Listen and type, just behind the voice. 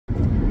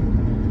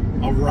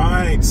All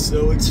right,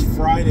 so it's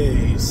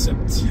Friday,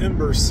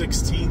 September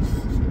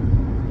 16th.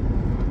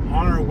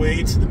 On our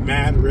way to the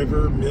Mad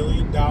River $1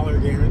 Million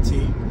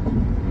Guarantee.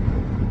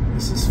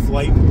 This is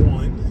flight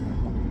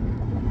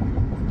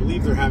 1. I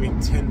believe they're having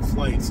 10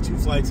 flights, 2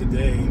 flights a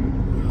day.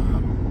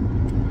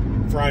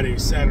 Friday,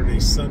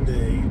 Saturday,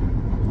 Sunday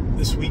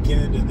this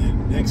weekend, and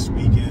then next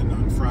weekend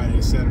on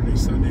Friday, Saturday,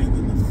 Sunday, and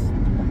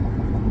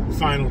then the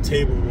final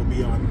table will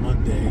be on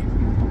Monday.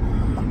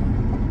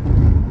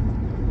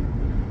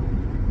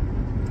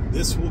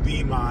 This will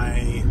be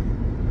I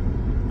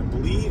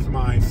believe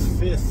my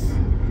 5th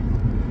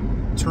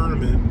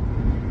tournament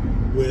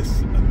with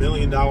 $1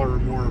 million or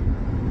more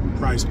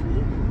prize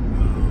pool.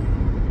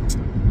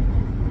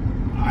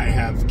 I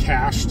have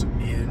cashed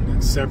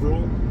in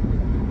several.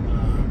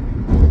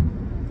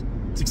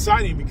 It's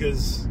exciting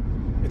because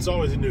it's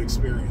always a new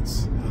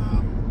experience.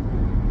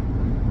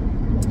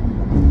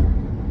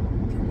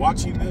 If you're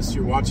watching this,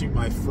 you're watching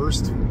my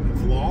first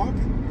vlog,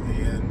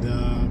 and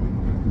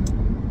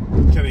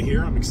kind of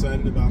here. I'm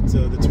excited about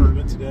the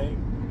tournament today.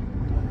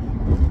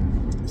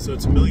 So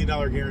it's $1 Million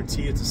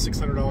Guarantee. It's a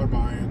 $600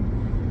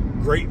 buy-in.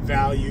 Great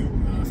value.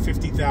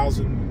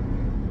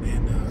 50,000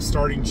 in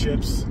starting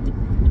chips,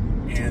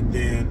 and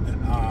then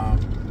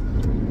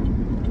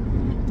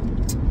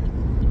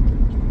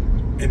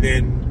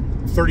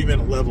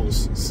 30-minute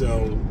levels.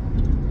 So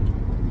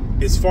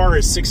as far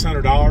as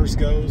 $600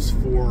 goes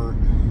for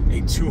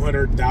a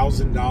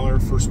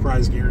 $200,000 first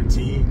prize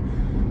guarantee,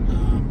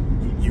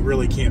 you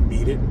really can't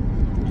beat it.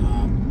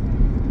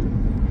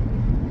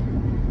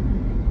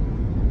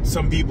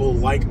 Some people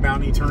like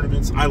bounty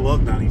tournaments. I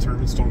love bounty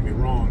tournaments, don't get me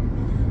wrong.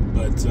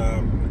 But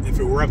if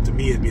it were up to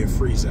me, it'd be a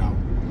freeze out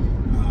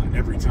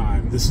every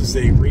time. This is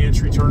a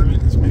re-entry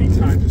tournament as many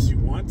times as you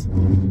want.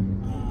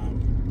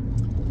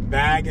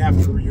 Bag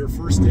after your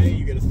first day,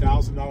 you get a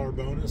 $1,000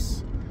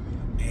 bonus.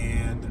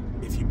 And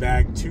if you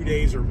bag 2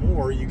 days or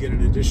more, you get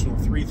an additional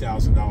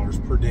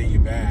 $3,000 per day you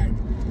bag.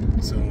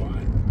 So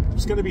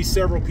there's going to be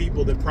several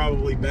people that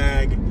probably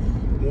bag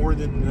more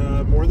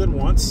than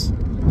once.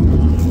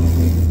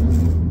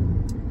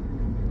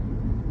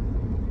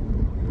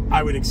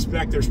 I would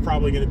expect there's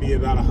probably going to be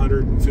about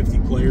 150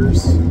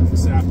 players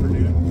this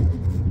afternoon.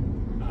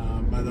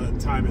 By the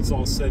time it's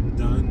all said and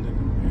done,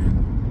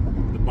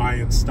 and the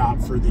buy-in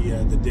stop for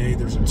the day,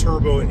 there's a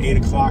turbo at 8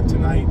 o'clock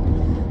tonight.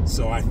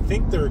 So I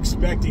think they're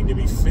expecting to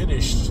be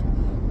finished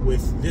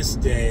with this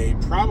day,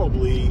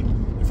 probably,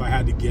 if I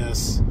had to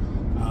guess,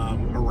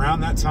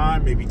 around that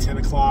time, maybe 10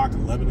 o'clock,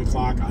 11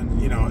 o'clock.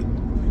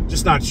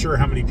 Just not sure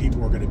how many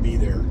people are going to be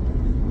there.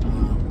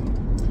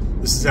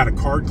 This is at a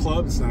card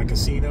club. It's not a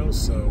casino,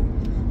 so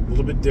a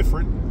little bit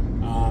different.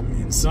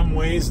 In some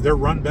ways, they're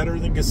run better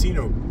than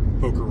casino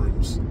poker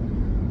rooms.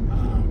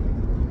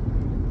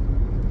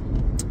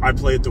 I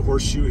play at the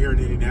Horseshoe here in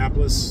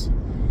Indianapolis,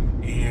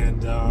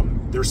 and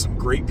there's some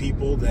great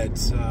people that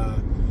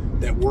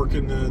work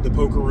in the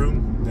poker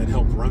room, that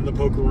help run the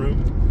poker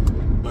room.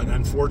 But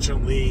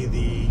unfortunately,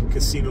 the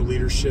casino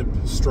leadership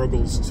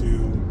struggles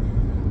to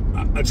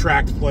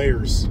attract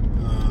players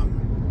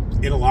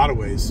in a lot of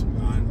ways.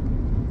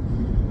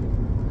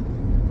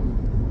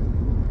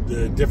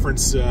 The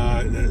difference,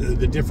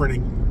 the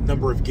different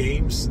number of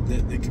games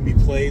that can be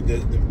played, the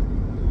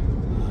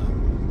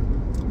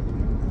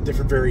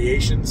different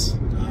variations.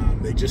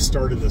 They just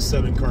started a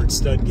 7-card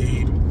stud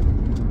game,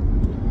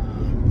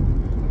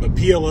 but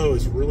PLO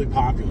is really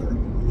popular.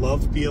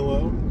 Love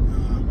PLO.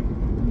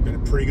 Been a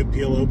pretty good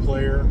PLO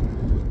player,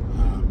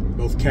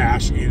 both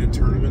cash and in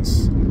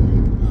tournaments.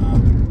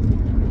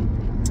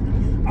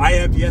 I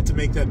have yet to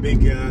make that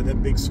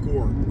big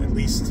score, at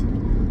least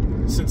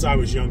since I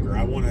was younger.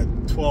 I won a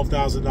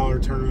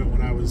 $12,000 tournament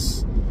when I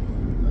was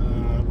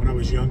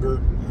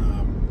younger.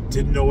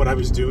 Didn't know what I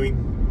was doing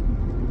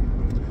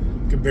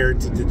compared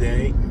to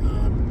today.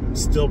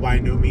 Still by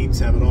no means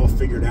have it all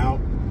figured out.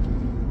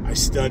 I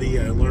study,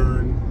 I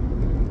learn.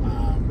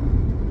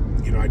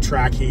 I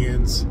track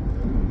hands,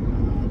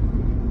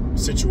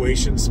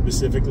 situations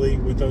specifically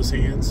with those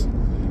hands,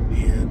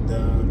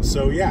 and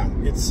so yeah,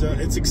 it's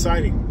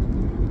exciting.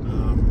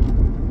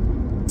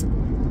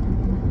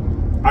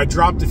 I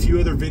dropped a few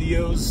other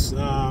videos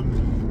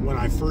when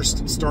I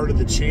first started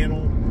the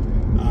channel.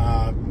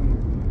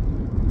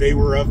 They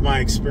were of my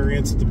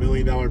experience at the $1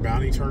 Million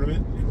Bounty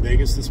Tournament in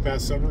Vegas this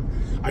past summer.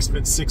 I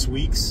spent 6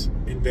 weeks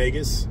in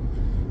Vegas,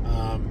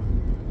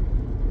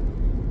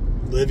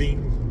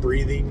 living,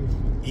 breathing,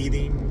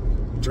 eating,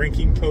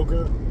 drinking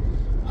poker.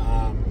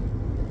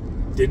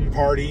 Didn't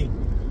party.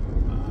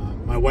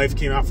 My wife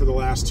came out for the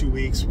last 2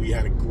 weeks. We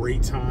had a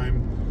great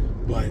time,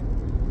 but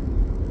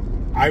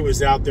I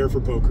was out there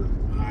for poker.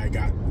 I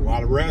got a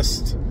lot of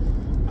rest,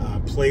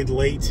 played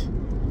late.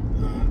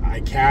 I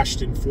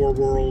cashed in 4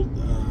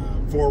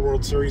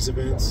 World Series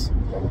events,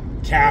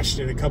 cashed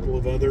in a couple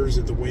of others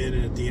at the Wynn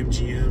and at the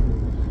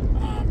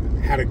MGM.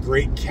 Had a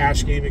great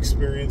cash game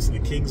experience in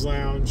the King's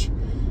Lounge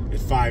at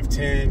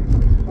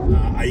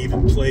 510. I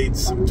even played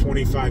some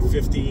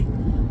 25-50.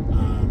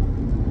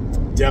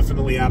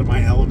 Definitely out of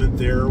my element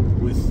there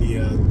with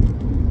the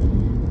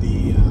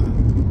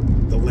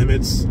limit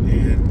limits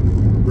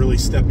and really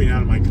stepping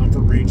out of my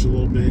comfort range a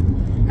little bit.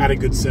 Had a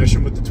good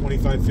session with the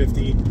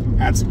 2550.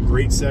 Had some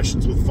great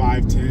sessions with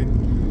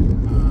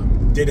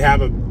 510. Did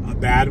have a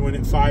bad one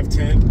at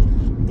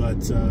 510,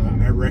 but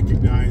I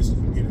recognized,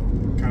 you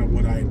know, kind of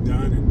what I had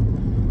done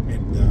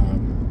and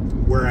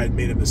where I had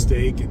made a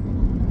mistake,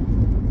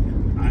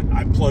 and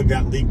I plugged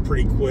that leak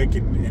pretty quick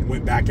and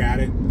went back at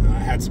it. I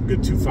had some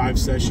good 2.5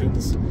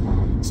 sessions,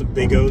 some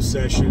Big O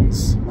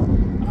sessions.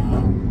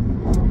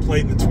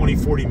 Played in the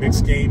 2040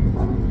 mixed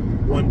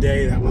game one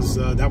day. That was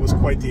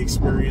quite the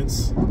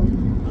experience.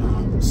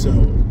 So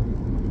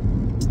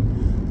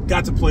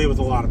got to play with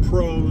a lot of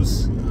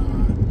pros.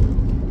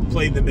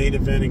 Played the main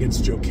event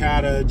against Joe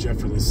Cata,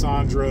 Jeffrey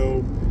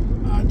Lisandro,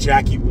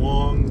 Jackie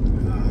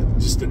Wong.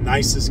 Just the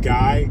nicest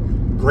guy,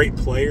 great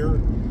player,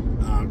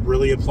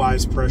 really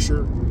applies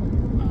pressure.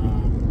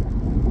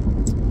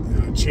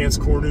 Chance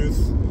Kornuth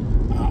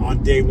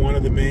on day one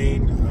of the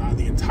main,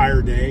 the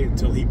entire day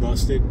until he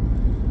busted.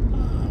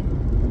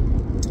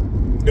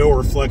 No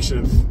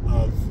reflection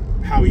of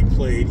how he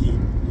played.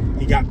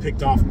 He got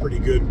picked off pretty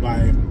good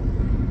by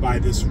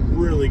this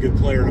really good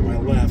player to my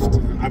left.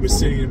 I was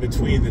sitting in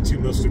between the two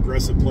most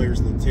aggressive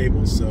players at the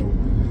table, so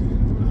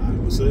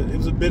it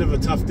was a bit of a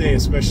tough day,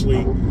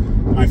 especially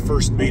my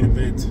first main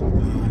event,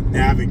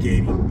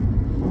 navigating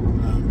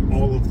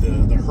all of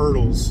the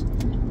hurdles,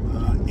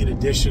 in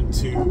addition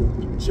to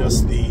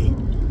just the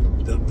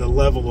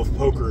level of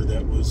poker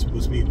that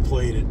was being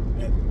played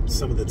at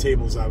some of the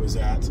tables I was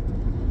at.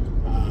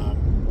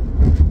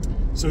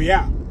 So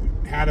yeah,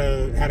 had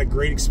a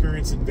great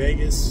experience in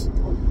Vegas.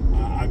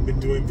 I've been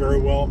doing very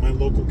well at my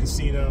local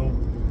casino.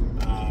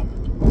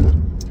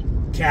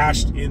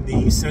 Cashed in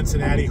the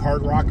Cincinnati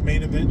Hard Rock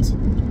main event.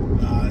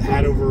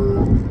 Had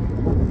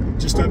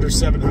just under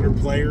 700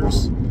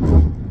 players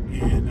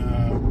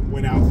and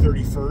went out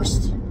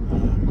 31st.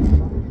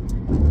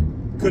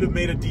 Could have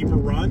made a deeper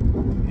run,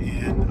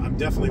 and I'm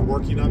definitely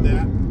working on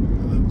that.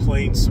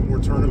 Playing some more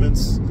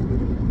tournaments,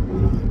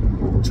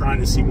 trying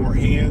to see more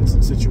hands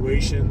and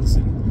situations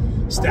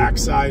and stack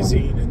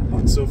sizing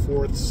and so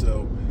forth.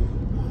 So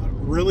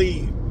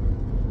really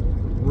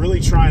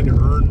trying to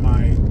earn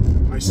my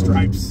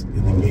stripes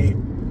in the game.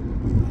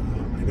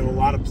 I know a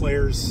lot of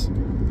players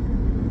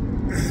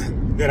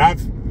that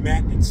I've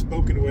met and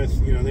spoken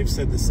with, you know, they've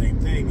said the same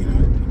thing. You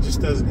know, it just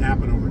doesn't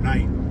happen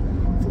overnight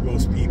for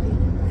most people.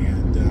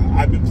 And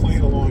I've been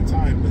playing a long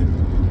time, but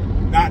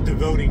not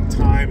devoting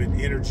time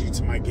and energy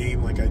to my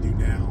game like I do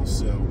now.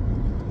 So,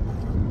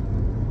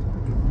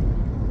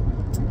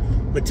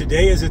 but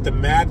today is at the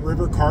Mad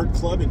River Card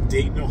Club in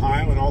Dayton,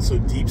 Ohio, and also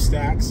Deep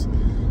Stacks.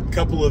 A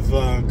couple of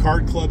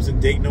card clubs in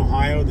Dayton,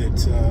 Ohio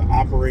that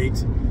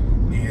operate,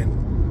 and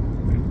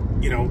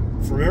you know,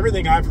 from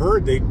everything I've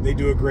heard, they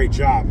do a great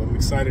job. I'm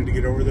excited to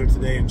get over there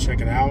today and check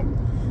it out.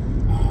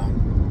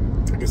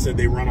 Like I said,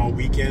 they run all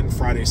weekend,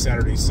 Friday,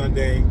 Saturday,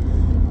 Sunday.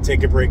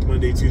 Take a break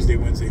Monday, Tuesday,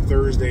 Wednesday,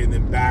 Thursday, and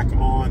then back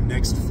on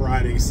next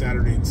Friday,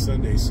 Saturday, and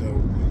Sunday.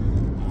 So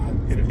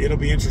it'll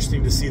be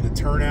interesting to see the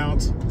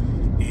turnout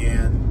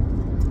and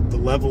the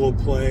level of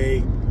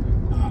play.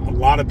 A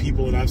lot of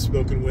people that I've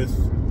spoken with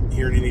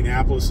here in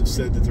Indianapolis have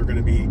said that they're going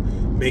to be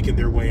making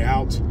their way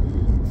out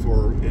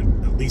for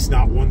at least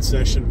not one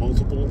session,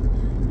 multiple.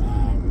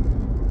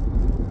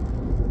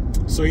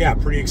 So yeah,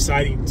 pretty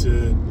exciting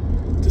to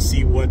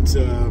see what's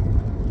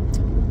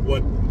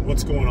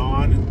going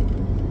on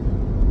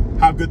and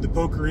how good the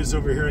poker is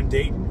over here in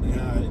Dayton.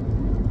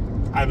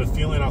 I have a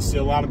feeling I'll see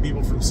a lot of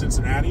people from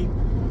Cincinnati,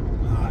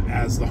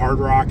 as the Hard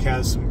Rock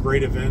has some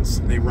great events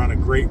and they run a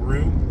great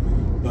room.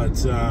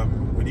 But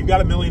when you've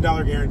got $1 million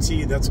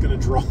guarantee, that's going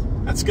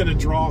to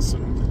draw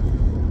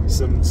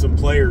some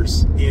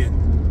players in.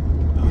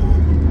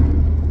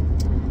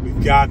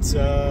 We've got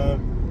the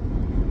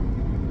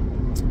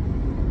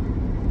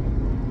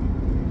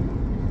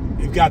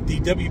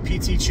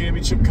WPT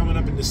Championship coming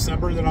up in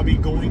December that I'll be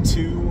going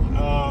to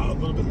a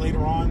little bit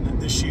later on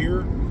this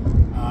year.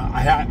 I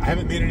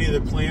haven't made any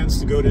other plans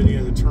to go to any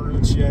other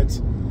tournaments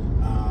yet.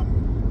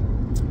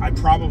 I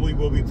probably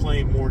will be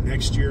playing more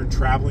next year and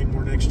traveling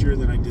more next year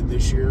than I did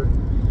this year.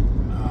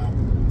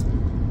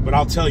 But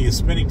I'll tell you,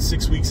 spending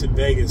 6 weeks in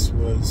Vegas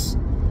was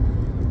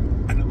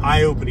an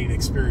eye-opening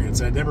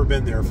experience. I'd never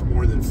been there for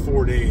more than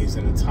 4 days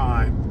at a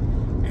time.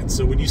 And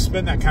so when you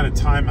spend that kind of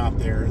time out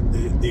there,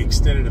 the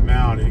extended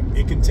amount,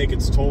 it can take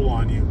its toll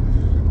on you.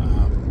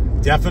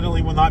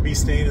 Definitely will not be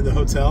staying in the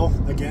hotel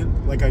again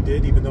like I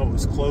did, even though it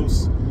was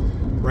close,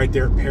 right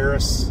there at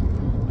Paris.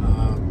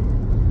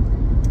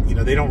 You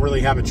know, they don't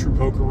really have a true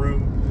poker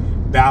room.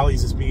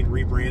 Bally's is being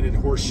rebranded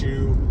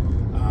Horseshoe.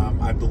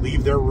 I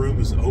believe their room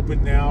is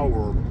open now,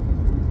 or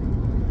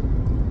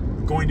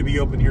going to be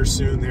open here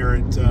soon. They're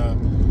at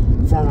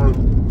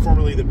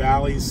formerly the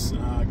Bally's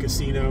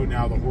Casino,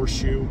 now the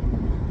Horseshoe.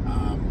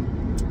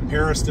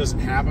 Paris doesn't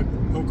have a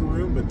poker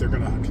room, but they're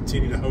going to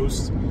continue to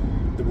host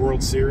the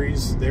World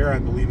Series there, I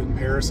believe, in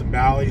Paris and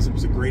Bally's. It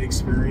was a great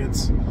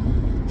experience.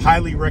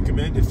 Highly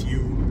recommend, if you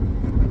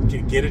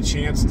can get a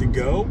chance to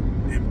go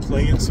and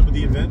play in some of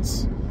the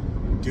events,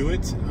 do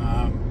it.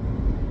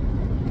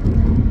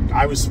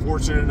 I was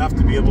fortunate enough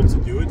to be able to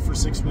do it for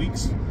 6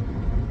 weeks,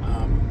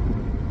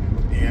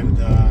 and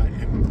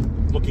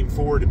looking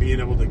forward to being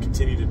able to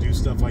continue to do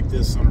stuff like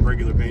this on a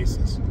regular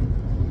basis.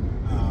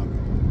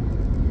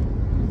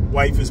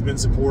 Wife has been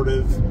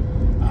supportive.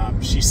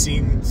 She's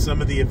seen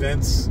some of the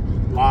events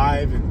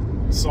live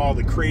and saw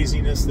the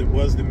craziness that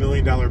was the $1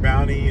 Million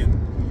Bounty, and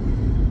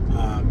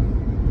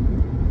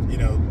you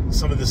know,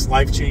 some of this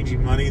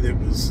life-changing money that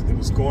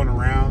was going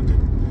around.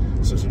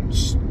 And so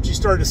she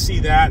started to see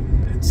that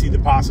and see the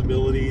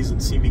possibilities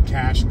and see me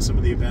cash in some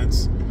of the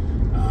events.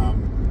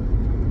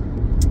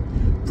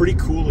 Pretty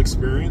cool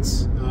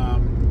experience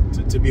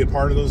to be a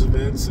part of those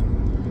events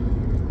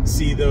and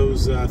see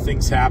those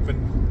things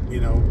happen,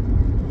 you know,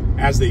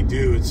 as they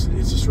do. It's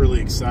just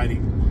really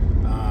exciting.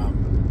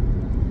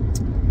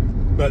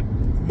 But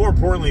more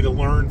importantly, to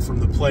learn from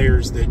the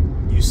players that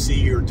you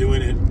see are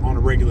doing it on a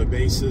regular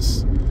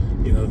basis,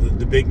 you know,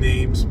 the big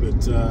names,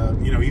 but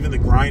you know, even the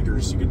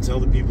grinders. You can tell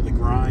the people that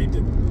grind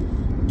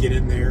and get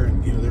in there,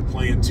 and you know, they're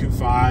playing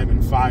 2-5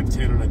 and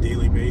 5-10 on a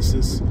daily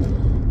basis.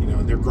 You know,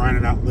 and they're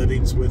grinding out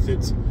livings with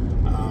it.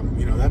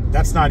 You know,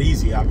 that's not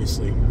easy,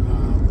 obviously.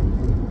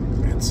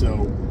 And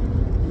so,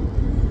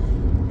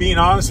 being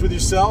honest with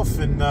yourself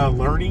and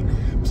learning,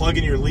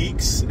 plugging your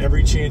leaks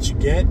every chance you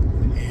get,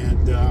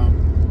 and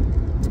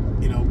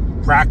you know,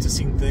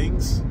 practicing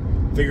things,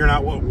 figuring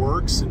out what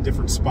works in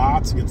different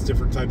spots against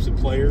different types of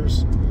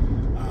players.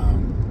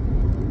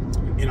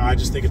 You know, I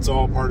just think it's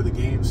all part of the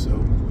game.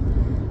 So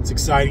it's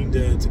exciting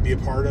to be a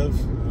part of.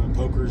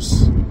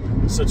 Poker's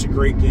such a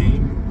great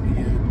game,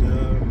 and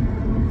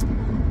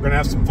we're gonna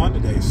have some fun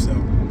today. So,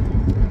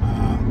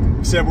 like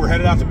I said, we're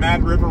headed out to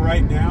Mad River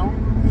right now,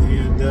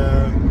 and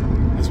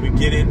as we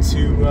get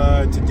into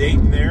to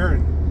Dayton there,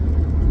 and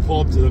we pull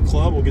up to the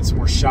club, we'll get some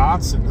more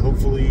shots, and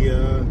hopefully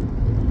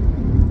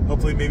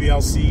maybe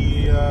I'll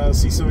see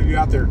some of you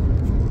out there.